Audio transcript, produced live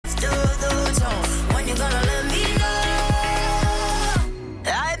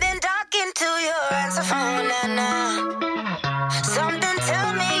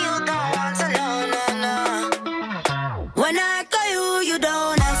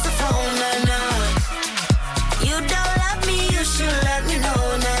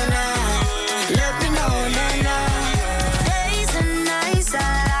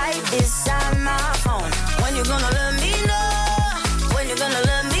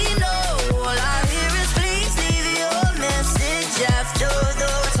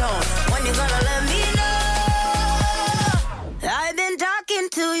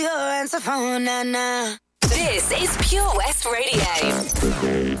phone, nah. This is Pure West Radio.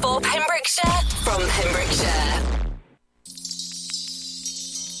 For Pembrokeshire, from Pembrokeshire.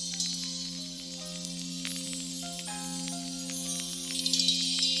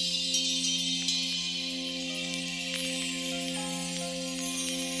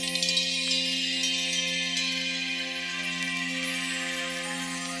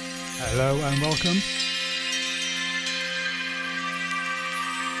 Hello and welcome.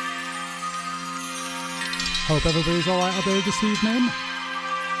 Hope everybody's alright out there this evening.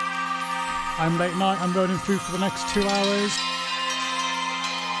 I'm late night, I'm running through for the next 2 hours.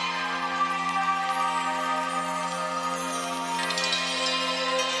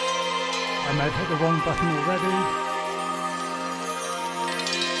 I may have hit the wrong button already.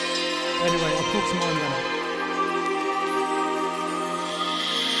 Anyway, I'll talk some more in a minute.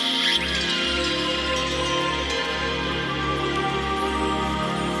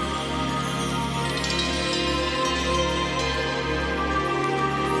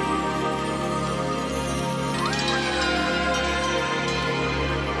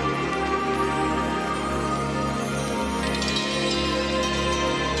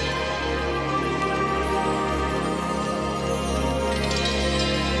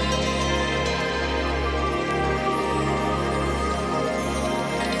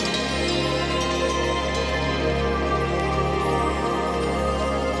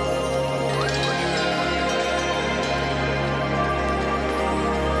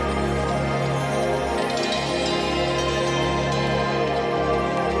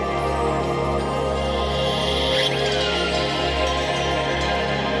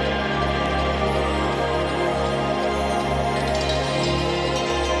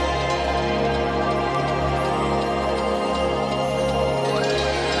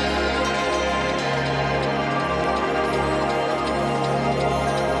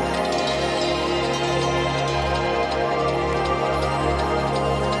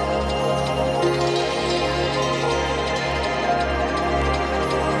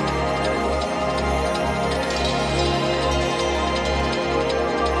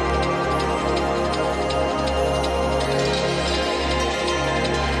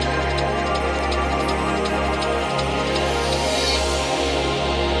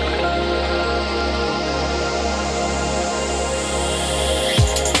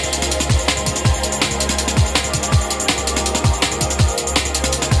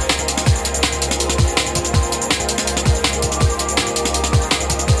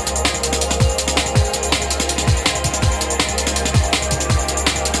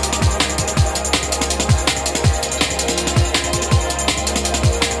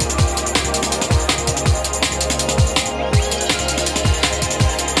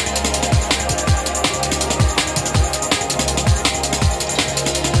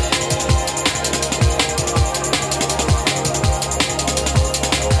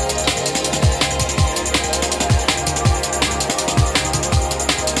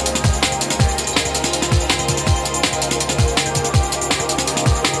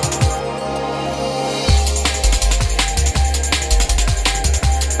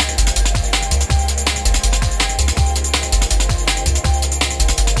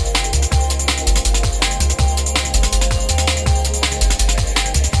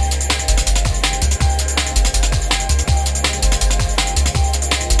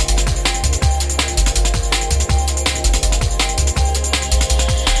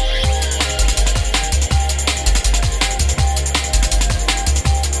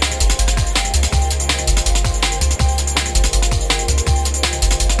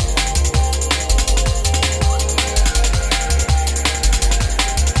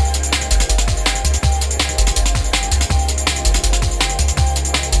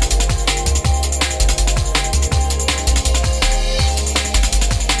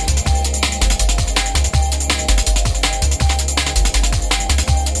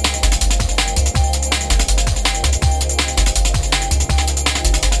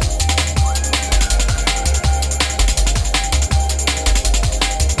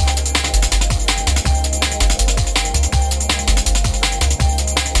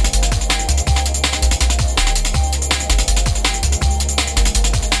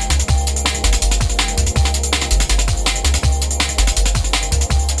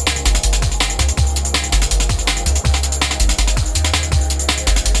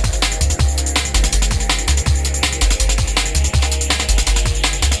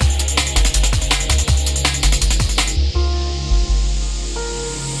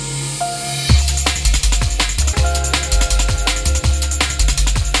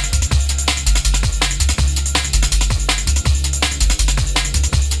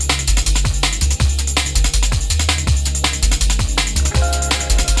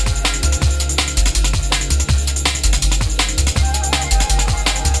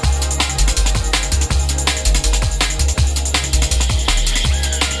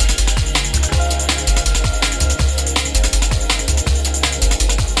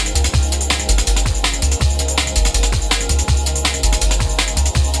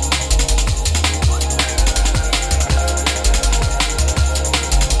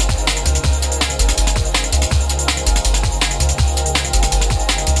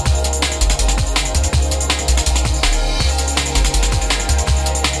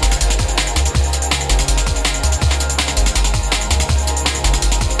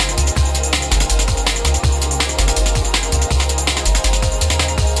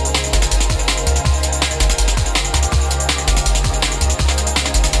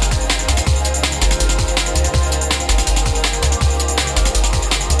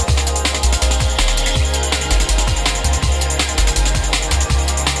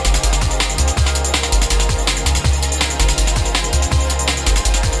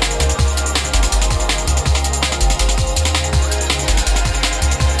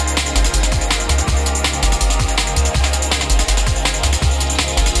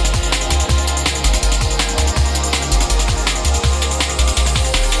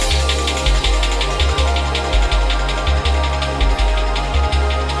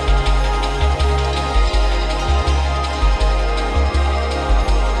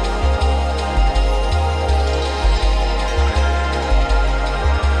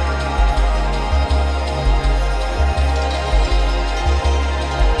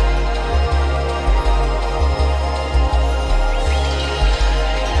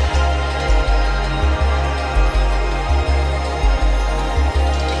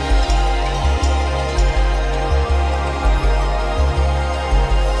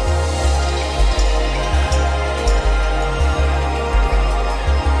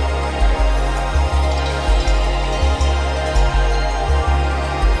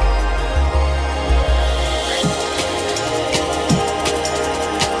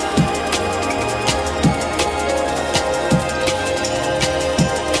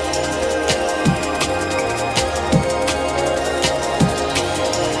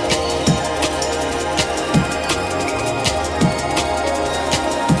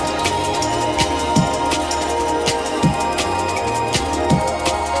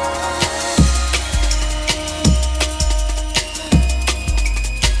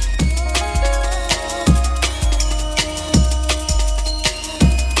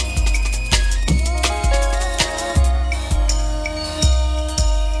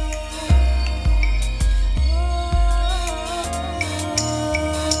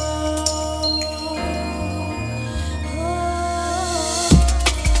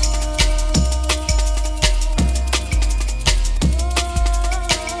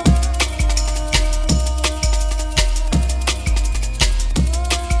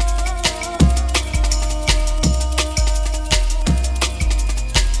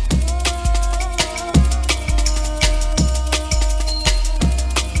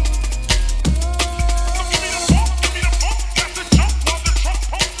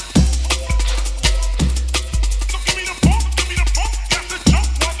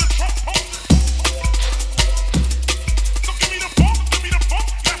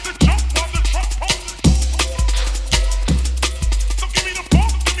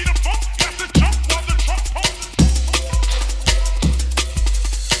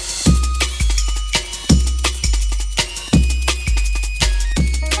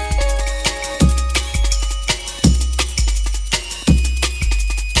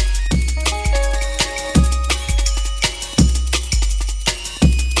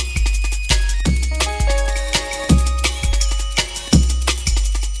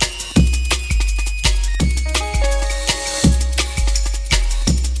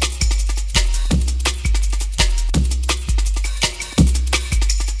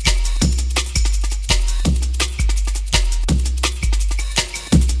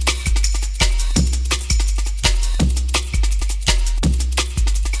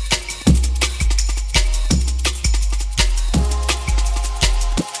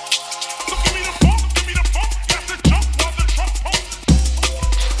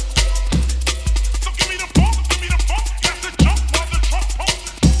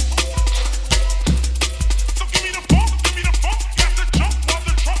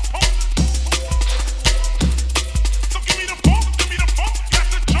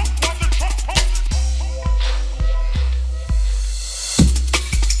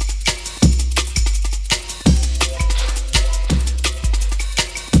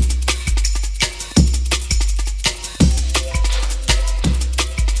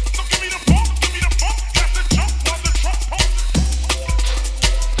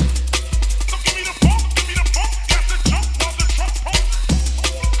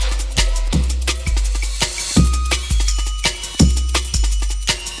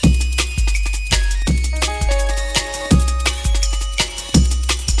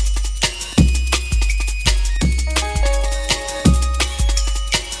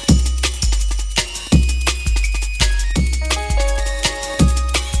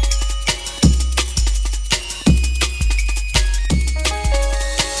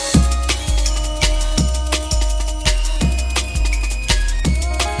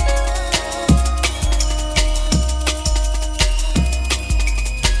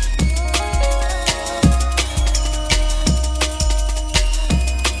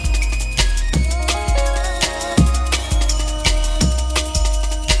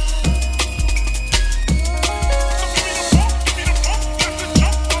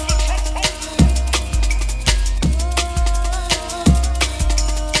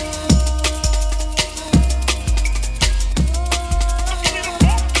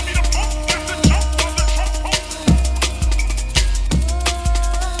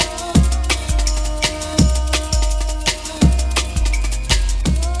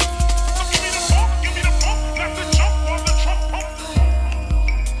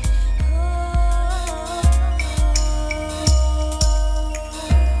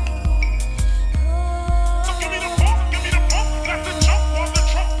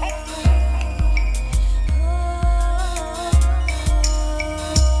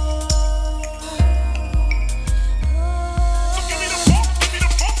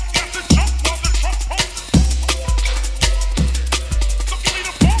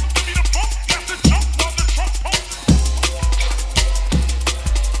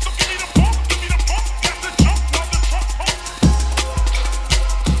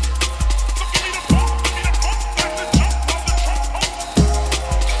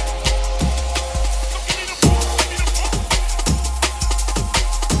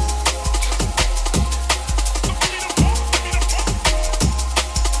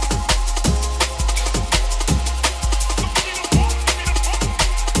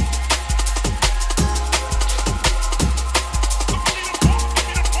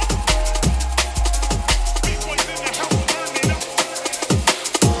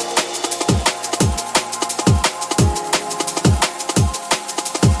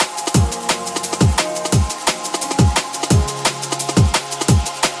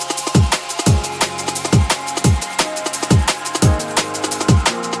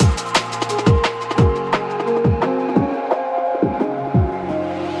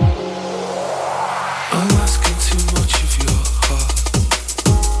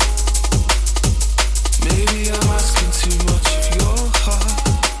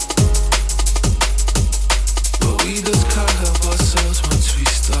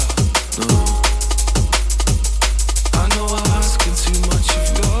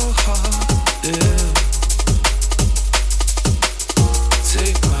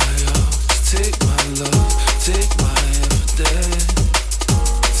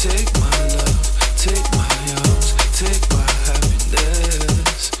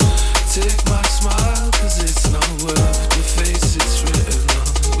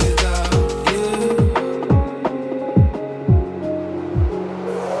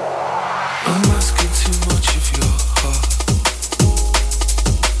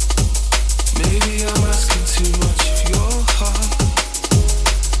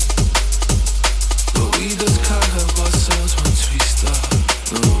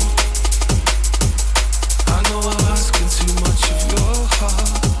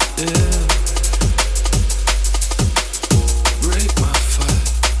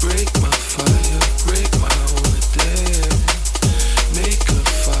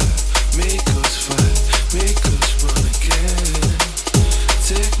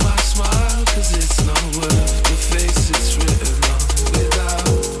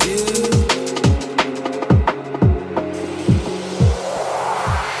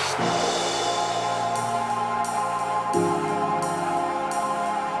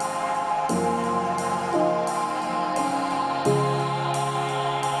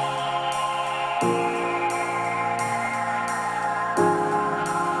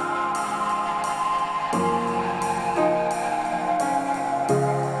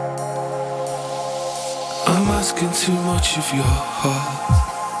 asking too much of your heart.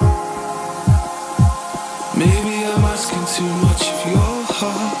 Maybe I'm asking too much of your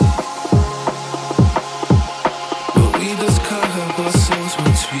heart. But we just can't help ourselves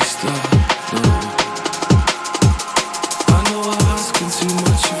once we start. No. I know I'm asking too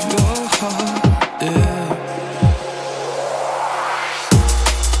much of your heart. Yeah.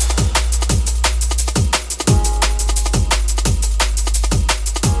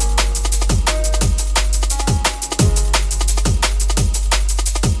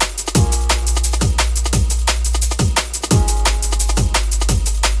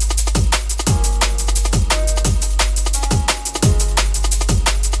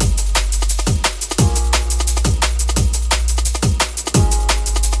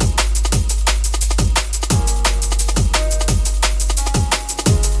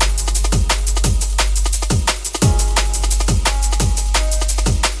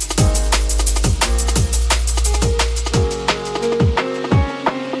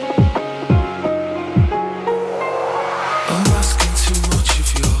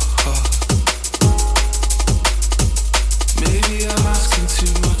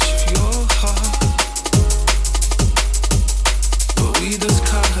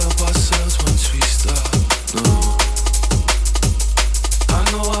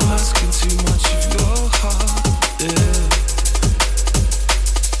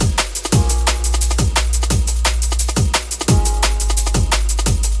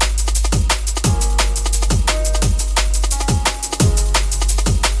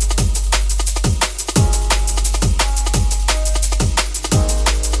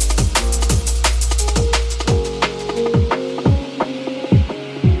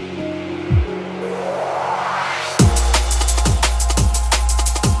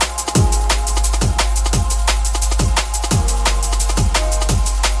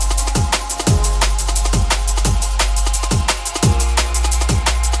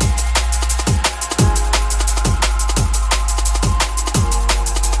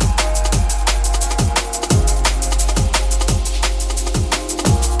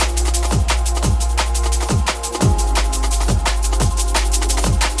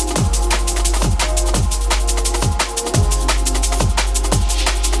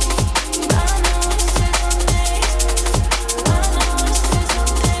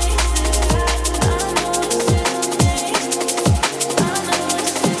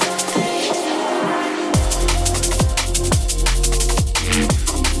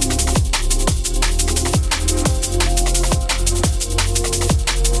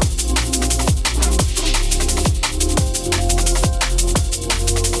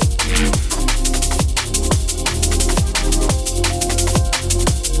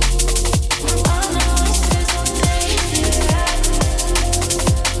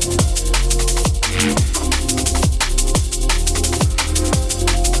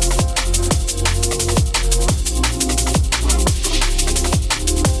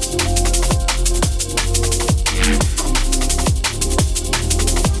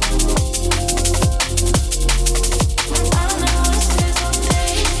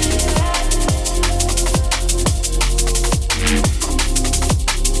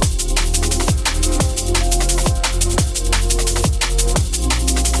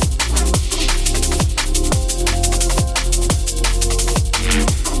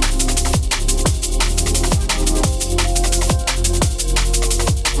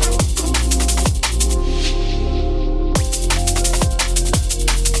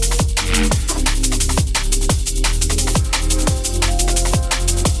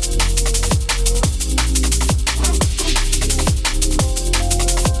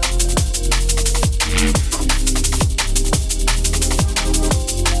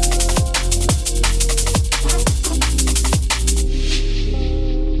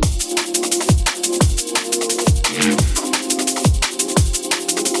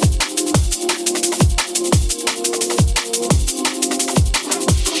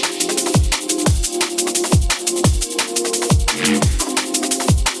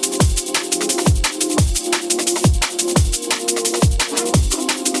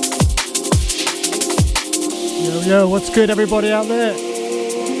 Yo, what's good, everybody out there?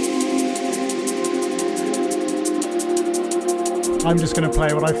 I'm just going to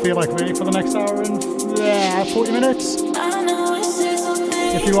play what I feel like really for the next hour and 40 minutes.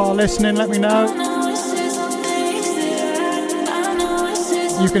 If you are listening, let me know.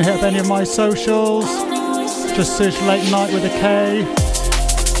 You can hit up any of my socials. Just search Late Night with a K.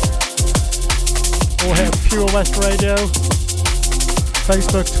 Or hit up Pure West Radio.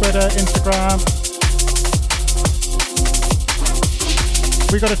 Facebook, Twitter, Instagram.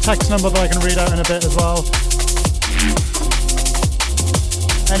 We got a text number that I can read out in a bit as well.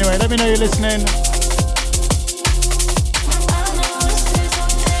 Anyway, let me know you're listening.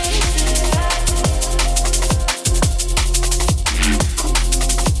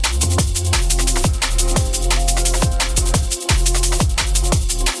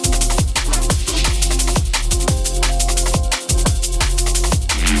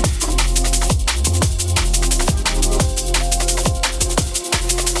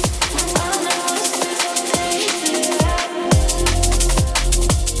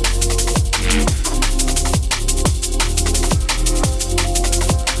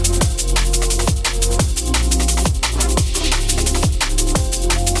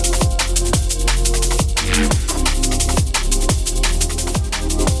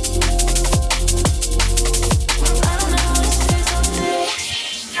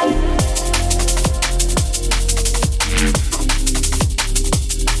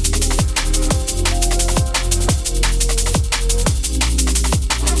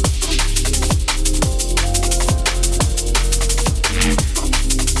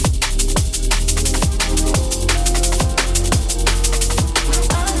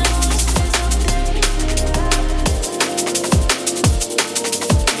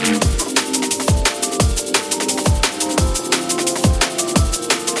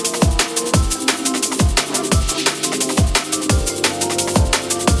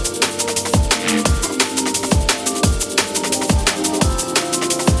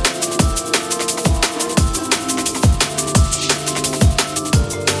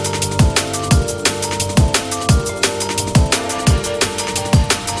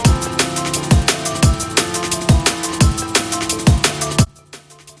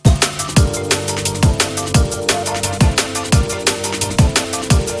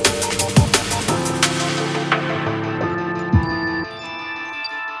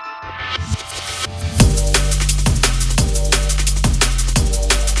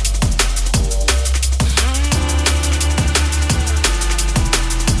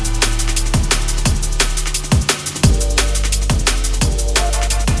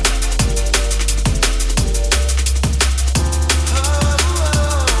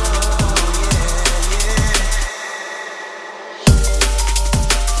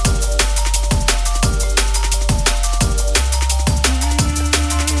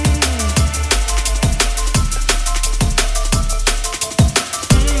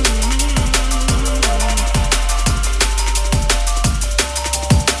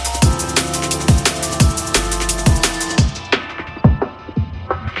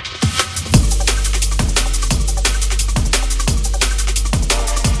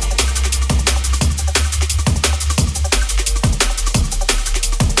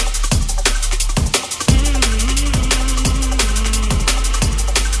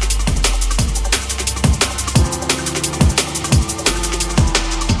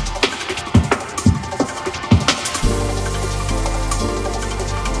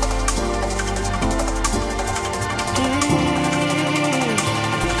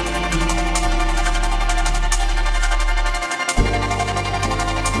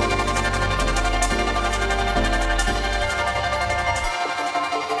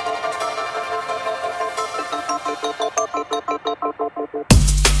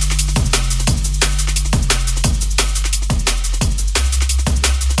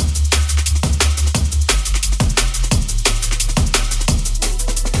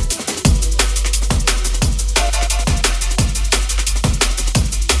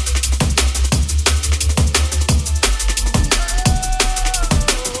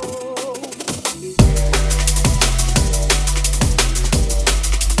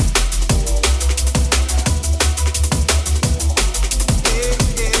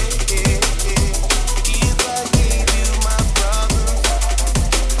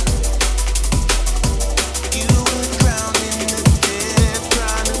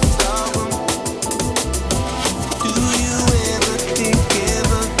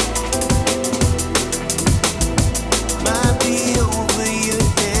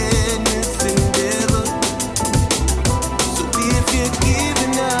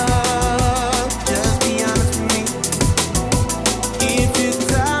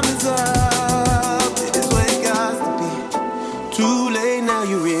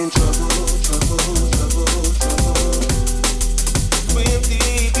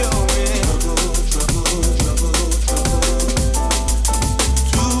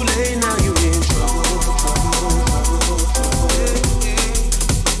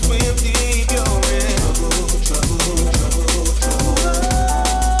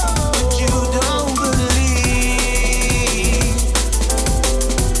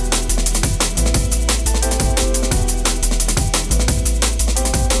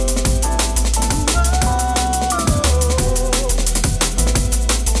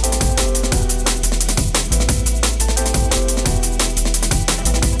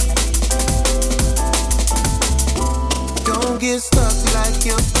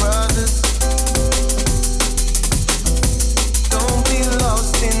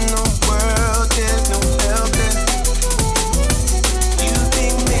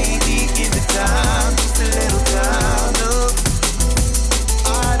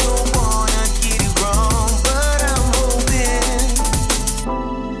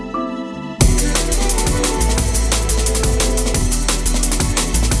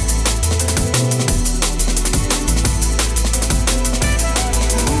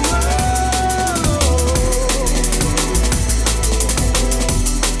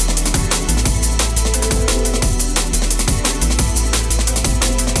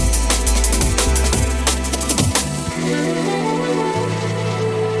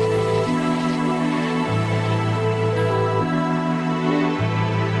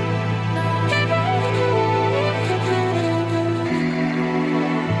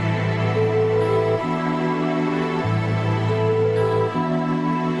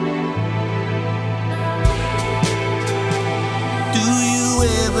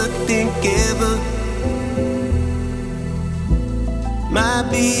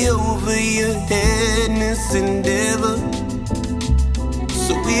 be over your head in this endeavor.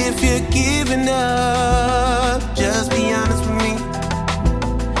 So if you're giving up, just be honest with me.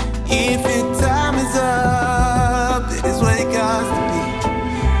 If your time is up, it is what it got to be.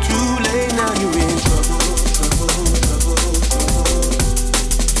 Too late now, you're in trouble, trouble, trouble, trouble.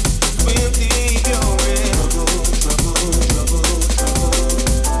 Swim deep, you're in trouble, trouble, trouble, trouble.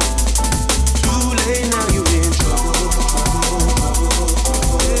 Too late now, you're in trouble, trouble, trouble, trouble.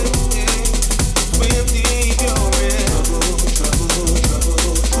 Swim deep, you're in trouble, trouble, trouble.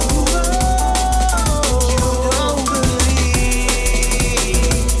 Ooh, oh.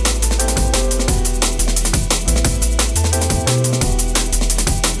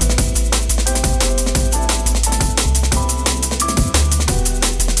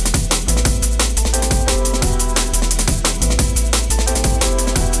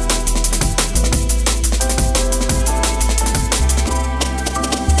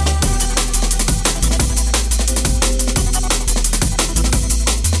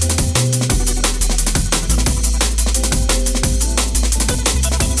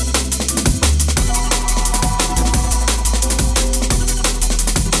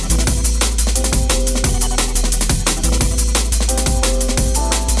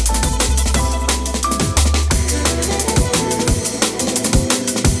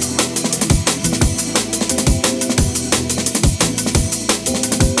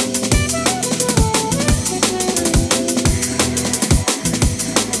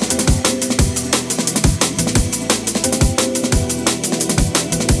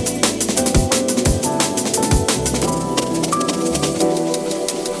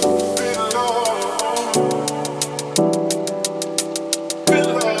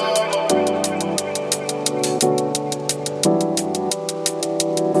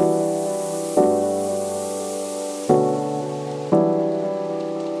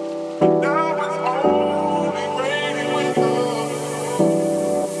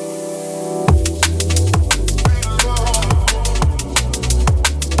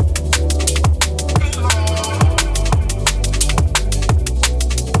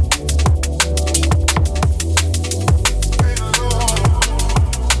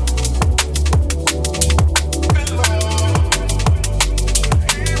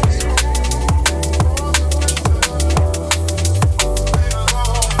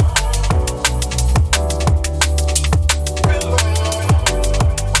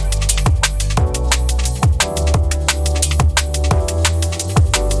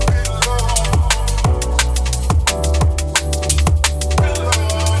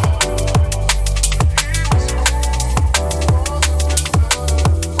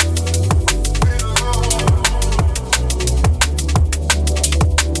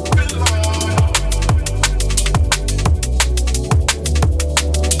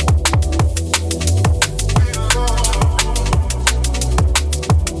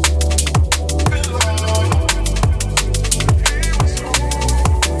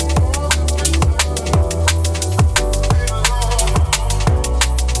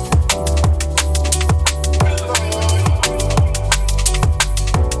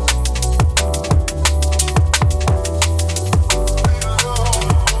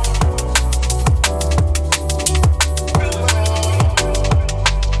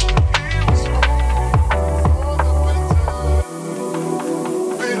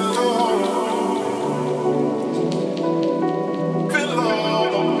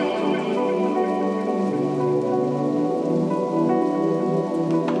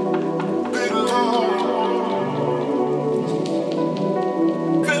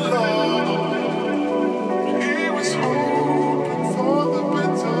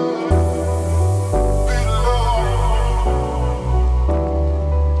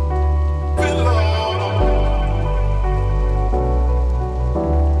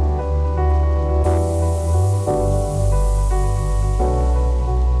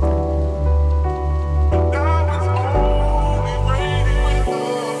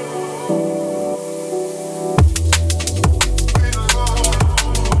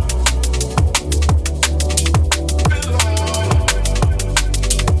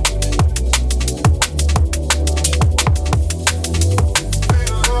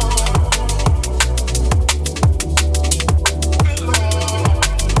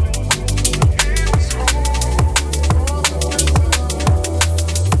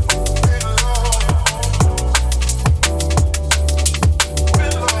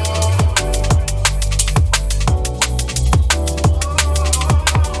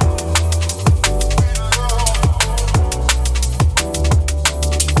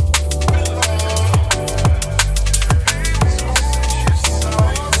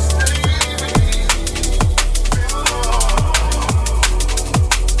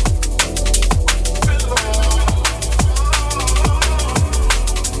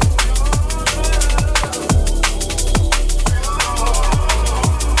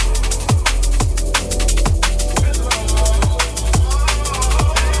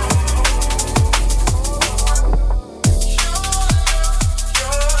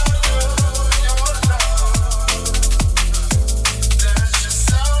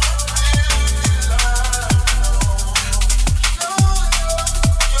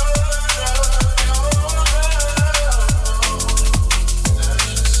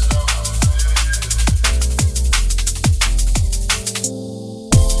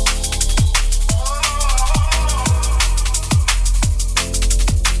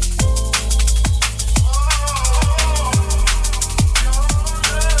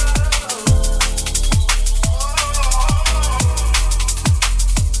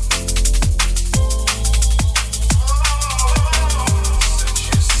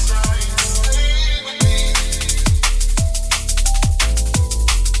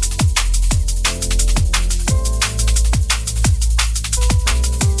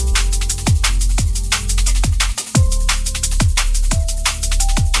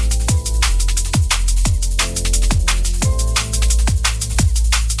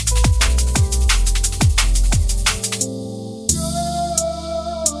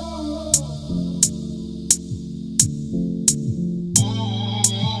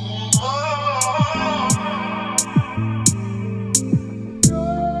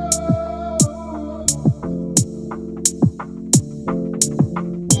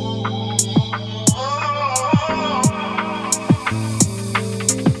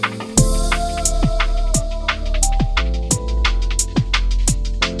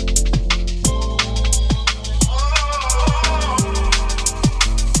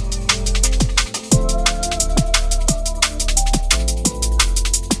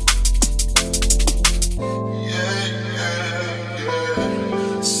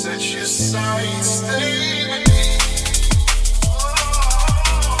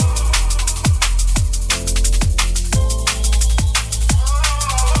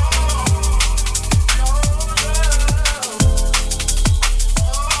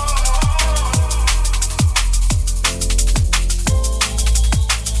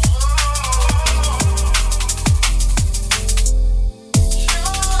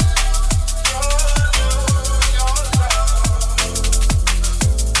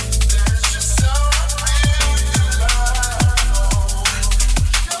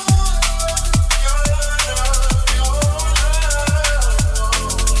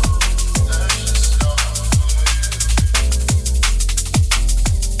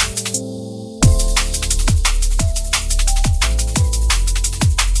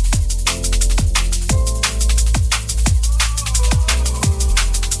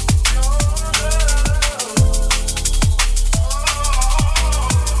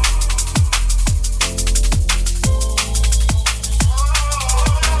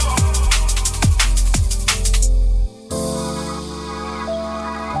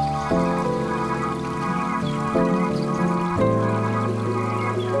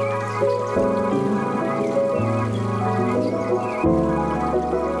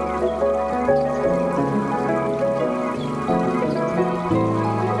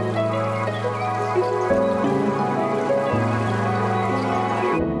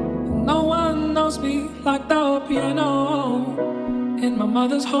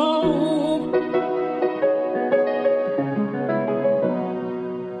 mother's home.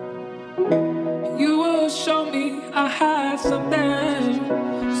 You will show me I had something.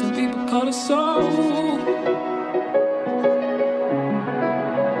 Some people call it soul.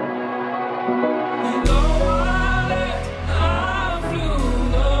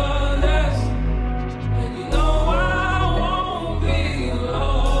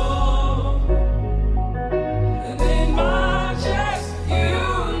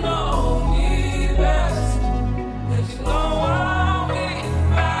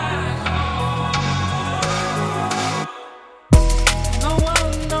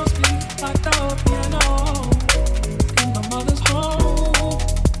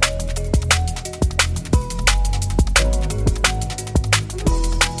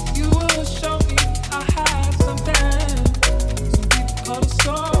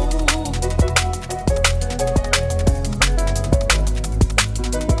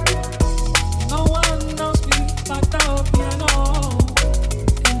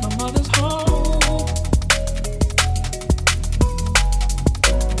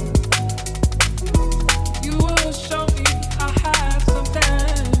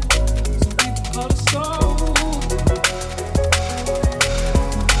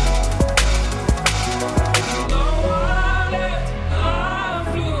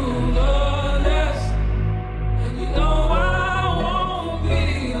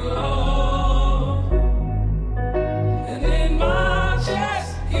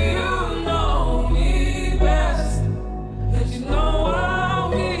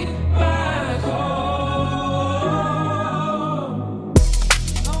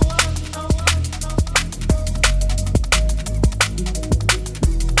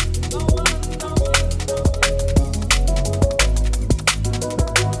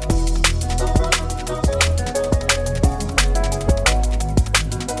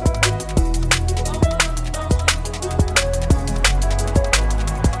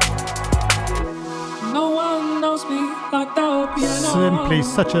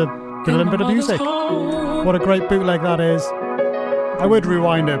 Such a brilliant bit of music. What a great bootleg that is. I would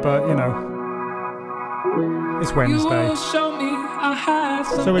rewind it, but you know, it's Wednesday.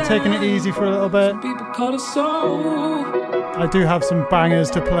 So we're taking it easy for a little bit. I do have some bangers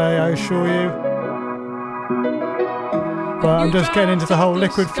to play, I assure you. But I'm just getting into the whole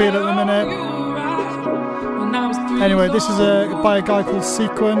liquid feel at the minute. Anyway, this is by a guy called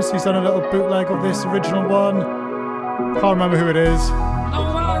Sequence. He's done a little bootleg of this original one. Can't remember who it is.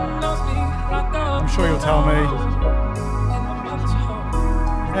 I'm sure you'll tell me.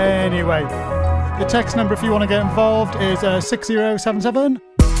 Anyway, the text number if you want to get involved is 6077.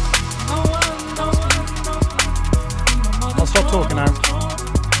 I'll stop talking now.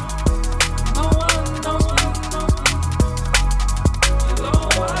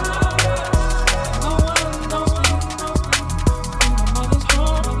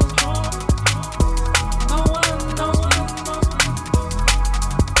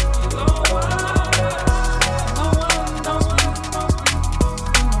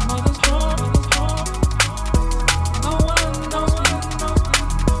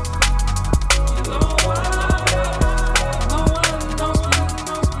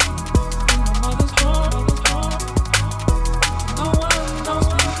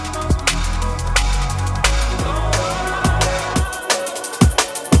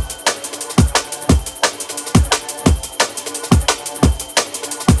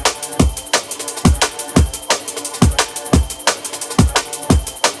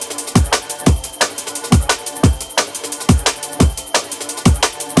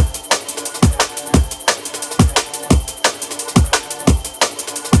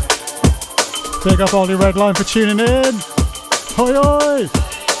 Big up Ollie Redline for tuning in. Hoi hoi!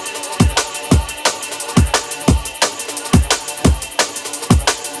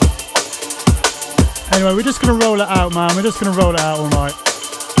 Anyway, we're just going to roll it out, man. We're just going to roll it out all night.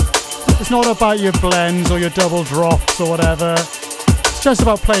 It's not about your blends or your double drops or whatever. It's just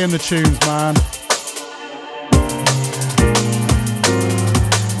about playing the tunes, man.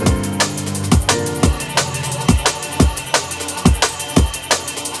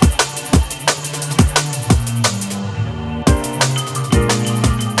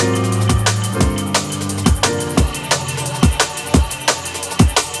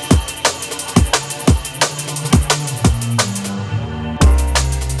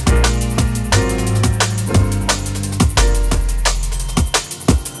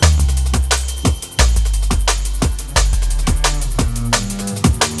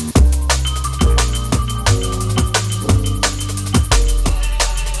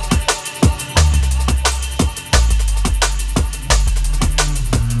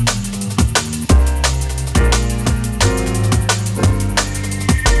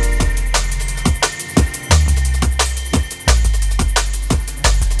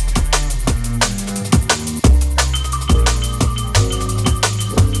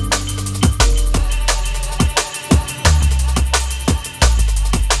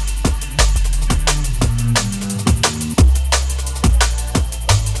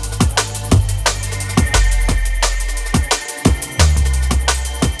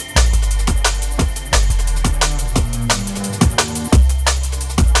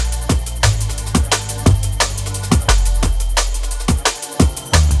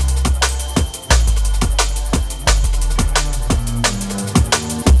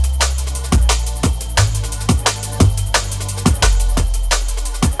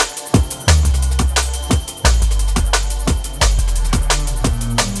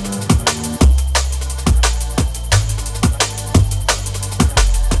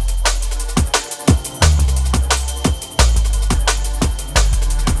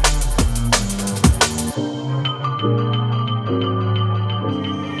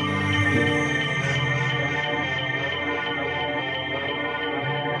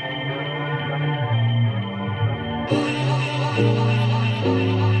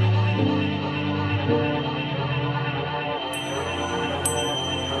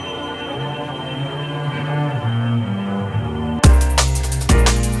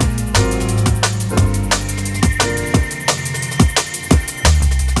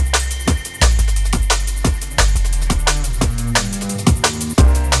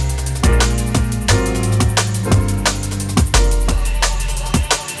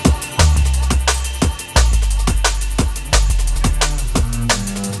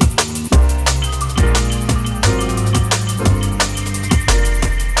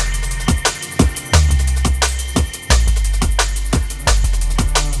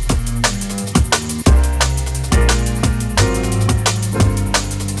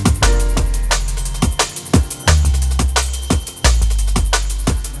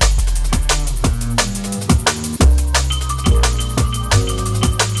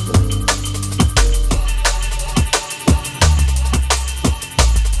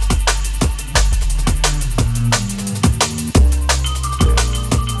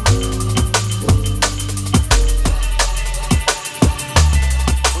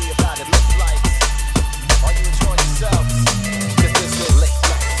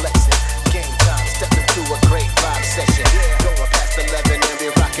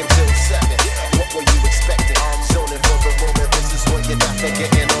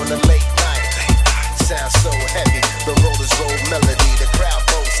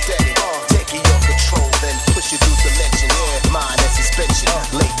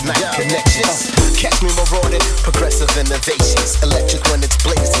 elevations. Electric when it's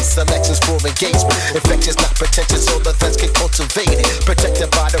blazing. Selections for engagement. Infectious, not pretentious. All the threats get cultivated. Protected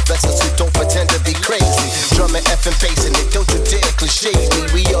by the vessels who don't pretend to be crazy. Drumming, effing, pacing it. Don't you dare cliche me.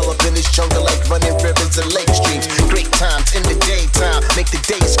 We all up in this jungle like running rivers and lake streams. Great times in the daytime. Make the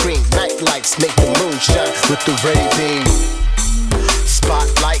day scream. Night lights make the moon shine with the ray beam.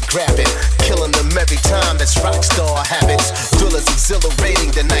 Spotlight grabbing, killing them every time. That's rockstar habits. Thrillers exhilarating,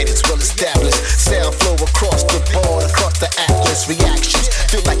 the night is well established. Sound flow across the board, across the atlas. Reactions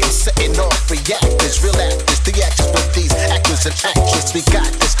feel like I'm setting off reactors. Real actors, the actors with these actors and actresses. We got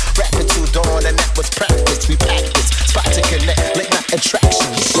this, rapping till dawn, and that was practice. We packed this, spot to connect, late night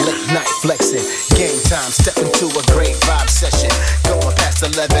attractions. Late night flexing, game time, step into a great vibe session. Going past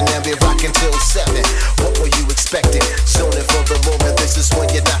 11 and we rockin' till 7. What were you expecting? Zoning for the moment, this is when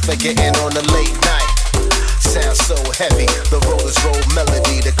you're not forgetting on a late night. Sounds so heavy, the rollers roll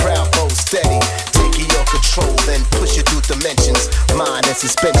melody, the crowd goes steady. Taking your control, then push you through dimensions. Mind and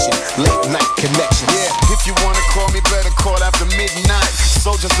suspension, late night connection. Yeah, if you wanna call me, better call after midnight.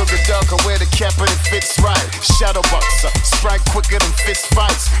 Soldiers of the dark, I wear the cap and it fits right. Shadow boxer, strike quicker than fist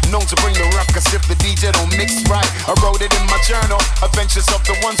fights. Known to bring the ruckus if the DJ don't mix right. I wrote it in my journal, adventures of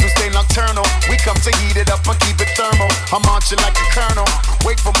the ones who stay nocturnal. We come to heat it up and keep it thermal. I'm marching like a colonel.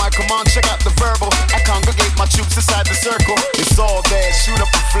 Wait for my command, check out the verbal. I congregate my troops inside the circle. It's all there, shoot up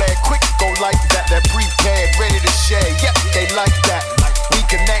a flag, quick, go like that. They're prepared, ready to share, yep, they like that. We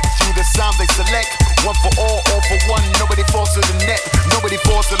connect through the sounds they select. One for all for one, nobody falls to the net. Nobody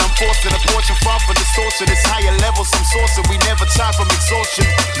forcing, I'm forcing a portion far from distortion. It's higher levels, some sourcing, we never time from exhaustion.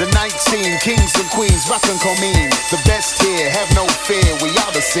 The 19 kings and queens, rock and coming. The best here, have no fear, we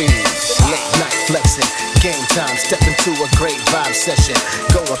are the scene. Late night flexing, game time, step into a great vibe session.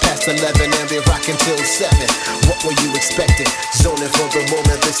 Going past 11 and we rockin' till 7. What were you expecting? Zoning for the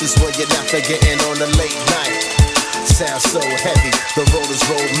moment, this is when you're not forgetting on a late night. Sounds so heavy, the rollers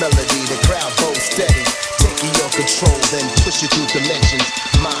roll melody, the crowd goes steady. Taking your control, then push you through dimensions.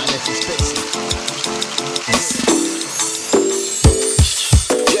 Mind and suspension.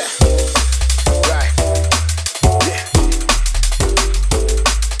 Yeah, right. Yeah.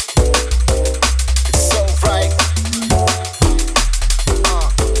 It's so right.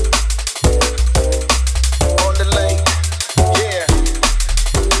 On the lane, yeah.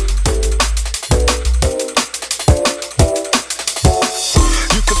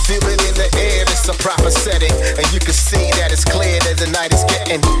 You can feel it in the air, it's a proper setting. And you can see that it's clear that the night is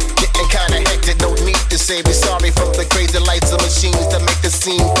getting kinda hectic. No need to say we're sorry for the crazy lights of machines that make the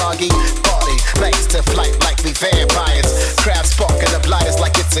scene foggy. Party, lights to flight like we vampires. Crowd sparking up lighters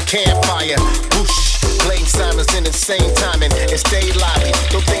like it's a campfire. Whoosh, playing Simons in insane timing. And stay lively,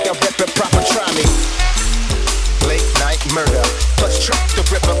 don't think I'm reppin' proper, try me. Late night murder, plus track the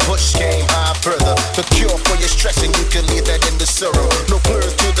ripper, push game high further. The cure for your stressing, you can leave that in the serum. No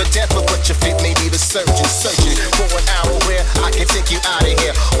blurs to the death, but your feet may need a surgeon. Searching for an hour where I can take you out of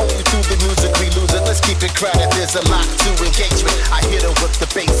here. Only through the music we lose it, let's keep it crowded. There's a lot to engage with, I hit them with the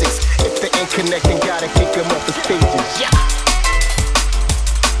basics. If they ain't connecting, gotta kick them off the stages. Yeah.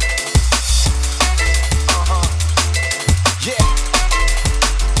 Yeah.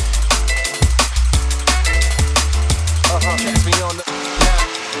 Catch me on the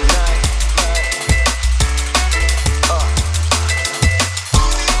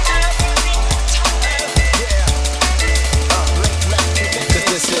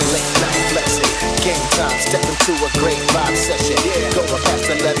game time, step into a great vibe session. Going past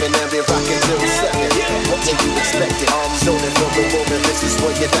 11 and we're rockin' till 7. What were you expecting? Zoning for the moment, this is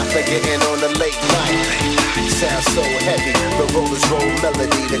when you're not forgetting on a late night. Sounds so heavy, the rollers roll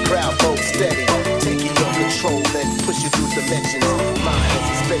melody, the crowd goes steady. Taking your control, then push you through dimensions. Mind and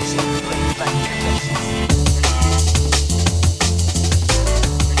suspension, late night connections.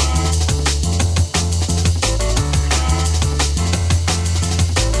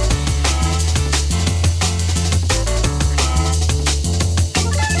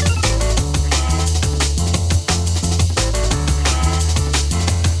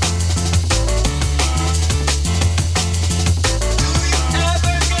 Do you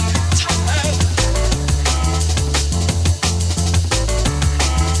ever get tired?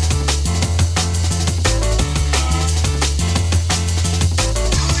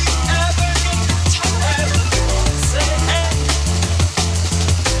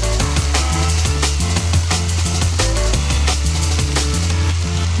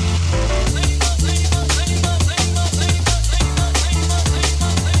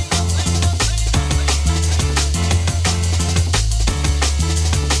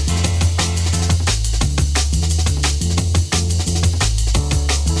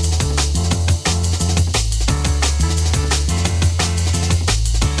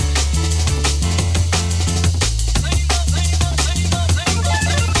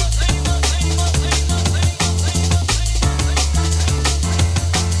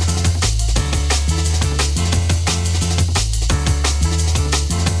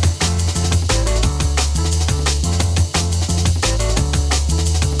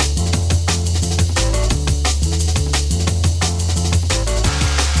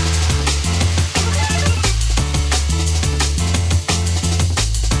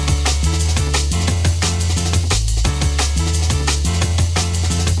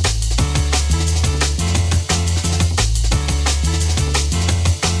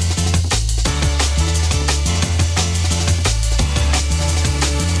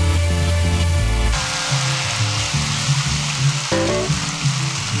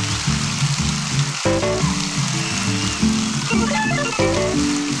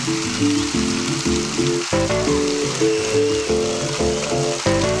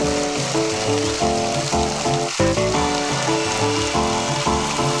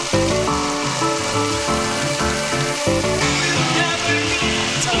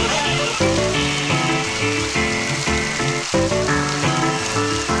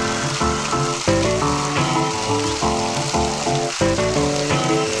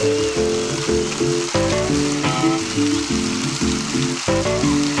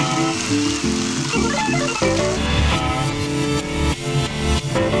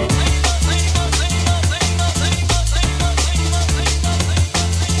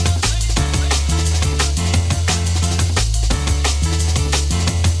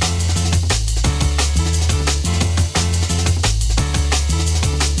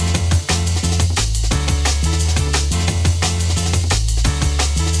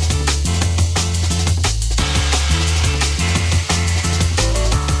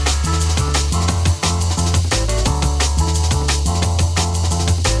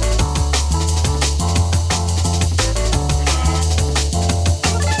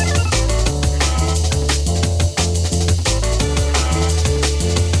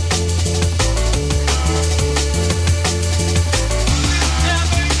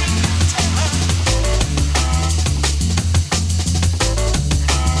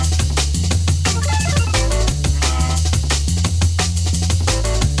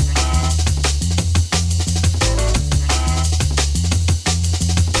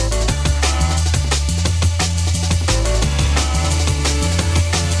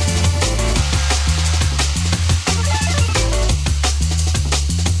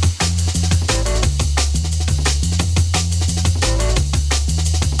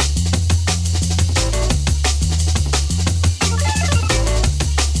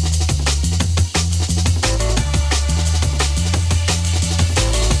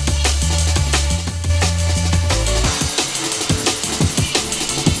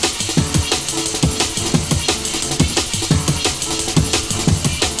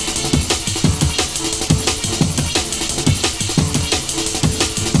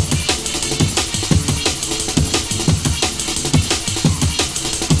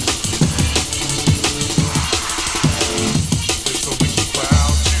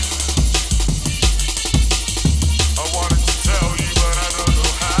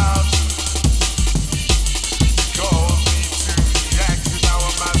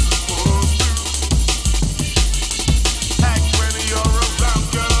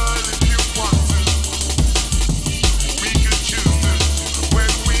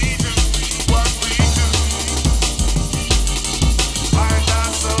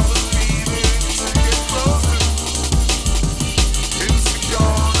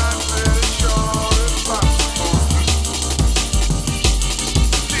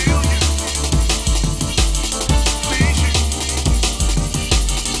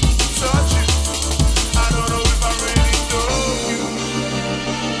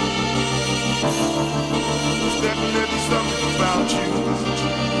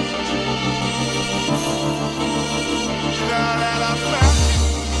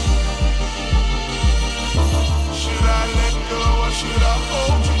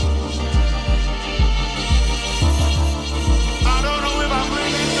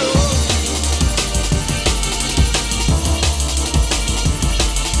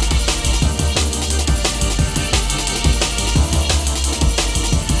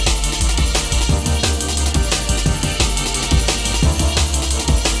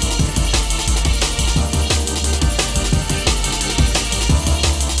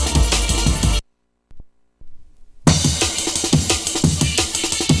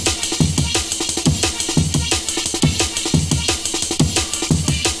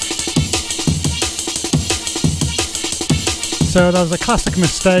 So that was a classic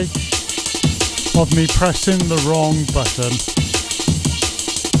mistake of me pressing the wrong button.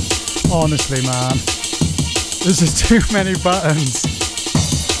 Honestly, man. This is too many buttons.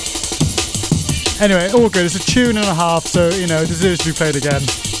 Anyway, all good. It's a tune and a half, so, you know, it deserves to be played again.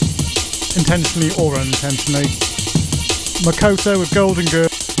 Intentionally or unintentionally. Makoto with Golden Girl.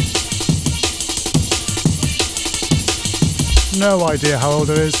 No idea how old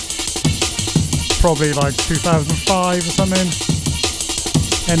it is. Probably like 2005 or something.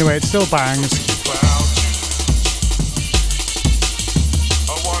 Anyway, it still bangs.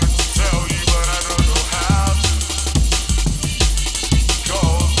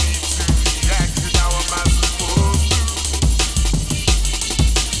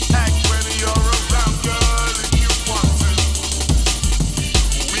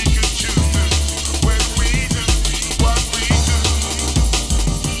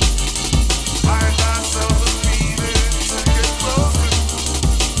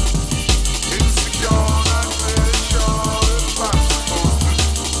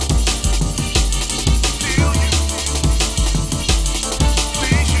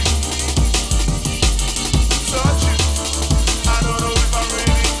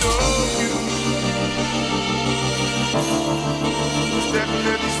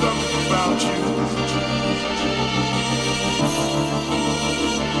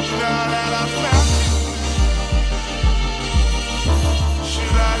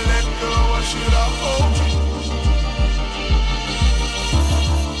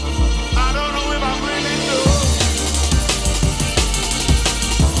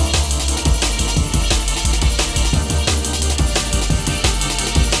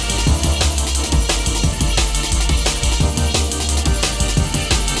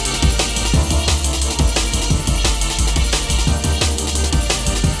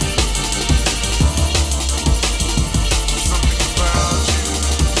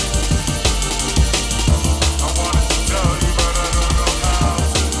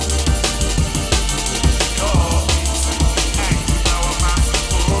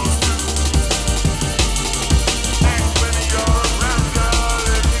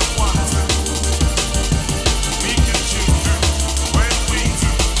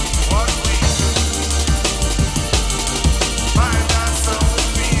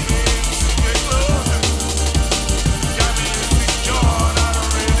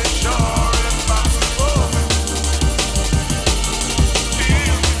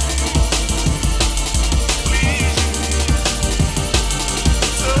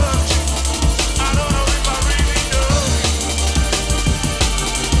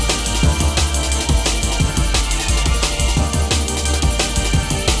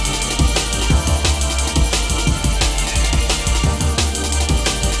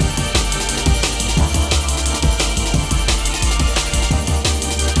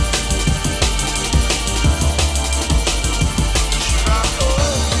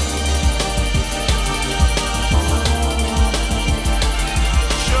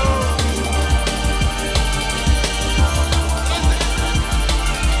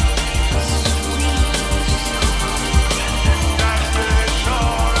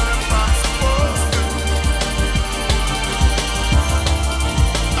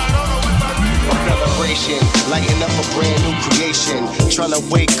 Lighting up a brand new creation. Trying to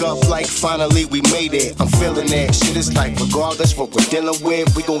wake up like finally we made it. I'm feeling that shit is like regardless what we're dealing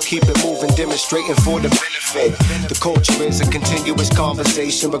with, we gon' keep it moving, demonstrating for the benefit. The culture is a continuous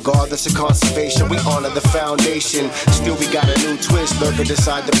conversation, regardless of conservation. We honor the foundation. Still we got a new twist lurking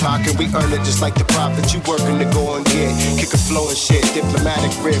inside the pocket. We earn it just like the profit. You working to go and get. Kick a flow and shit.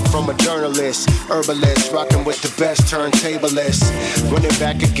 Diplomatic riff from a journalist. Herbalist, rocking with the best turntablist. Running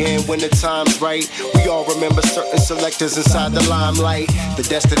back again when the time's right. We all remember certain selectors inside the limelight. The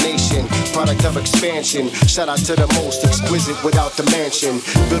destination, product of expansion. Shout out to the most exquisite without the mansion.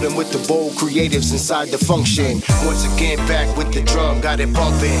 Building with the bold creatives inside the function. Once again back with the drum, got it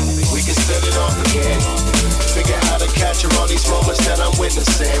bumping. We can set it off again. Figure how to capture all these moments that I'm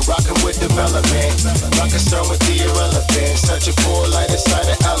witnessing. Rocking with development. Not concerned with the irrelevant. Searching for a light inside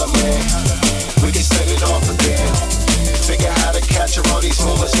the element. We can set it off again. Figure how to capture all these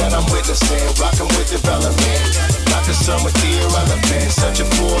moments that I'm witnessing. Rocking with development. Not concerned with the irrelevant. Searching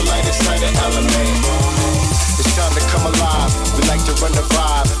for a light inside the element. It's time to come alive. We like to run the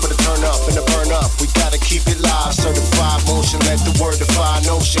vibe. For the turn up and the burn up. We gotta keep it live. Certified motion. Let the word define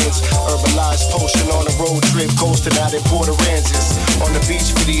notions. Herbalize Formalized potion on a road trip, coasting out in Port Aransas. On the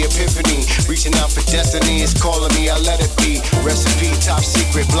beach for the epiphany, reaching out for destiny. It's calling me, I let it be. Recipe, top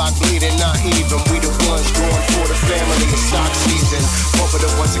secret, block bleeding, not even. We the ones going for the family. It's stock season. Pump it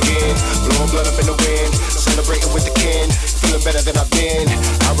up once again, blowing blood up in the wind. Celebrating with the kin, feeling better than I've been.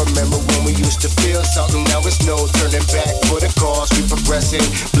 I remember when we used to feel something, now it's no turning back. For the cause, we progressing.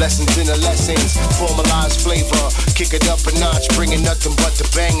 Blessings in the lessons, formalized flavor. Kick it up a notch, bringing nothing but the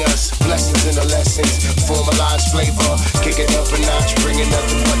bangers. Blessings in the lessons, formalized flavor. Kick it up a notch, bringing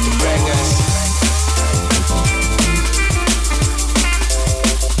nothing but the bangers.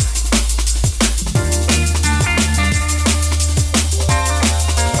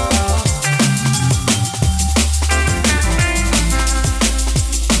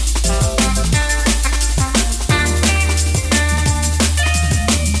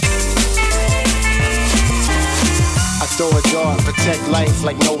 Throw a dart, protect life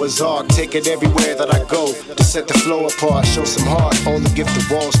like Noah's Ark. Take it everywhere that I go to set the flow apart. Show some heart, only gifted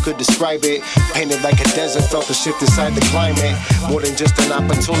walls could describe it. Painted like a desert, felt the shift inside the climate. More than just an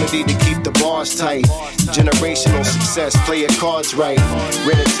opportunity to keep the bars tight. Generational success, play your cards right.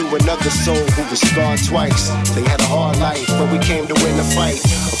 Ran into another soul who was scarred twice. They had a hard life, but we came to win the fight.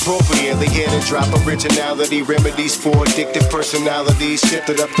 Appropriately here to drop originality, remedies for addictive personalities.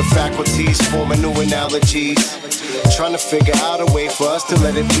 Shifted up the faculties, forming new analogies. Trying to figure out a way for us to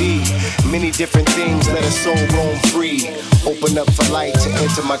let it be. Many different things, let a soul roam free. Open up for light to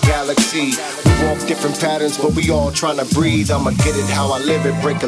enter my galaxy. We walk different patterns, but we all trying to breathe. I'ma get it how I live it, break a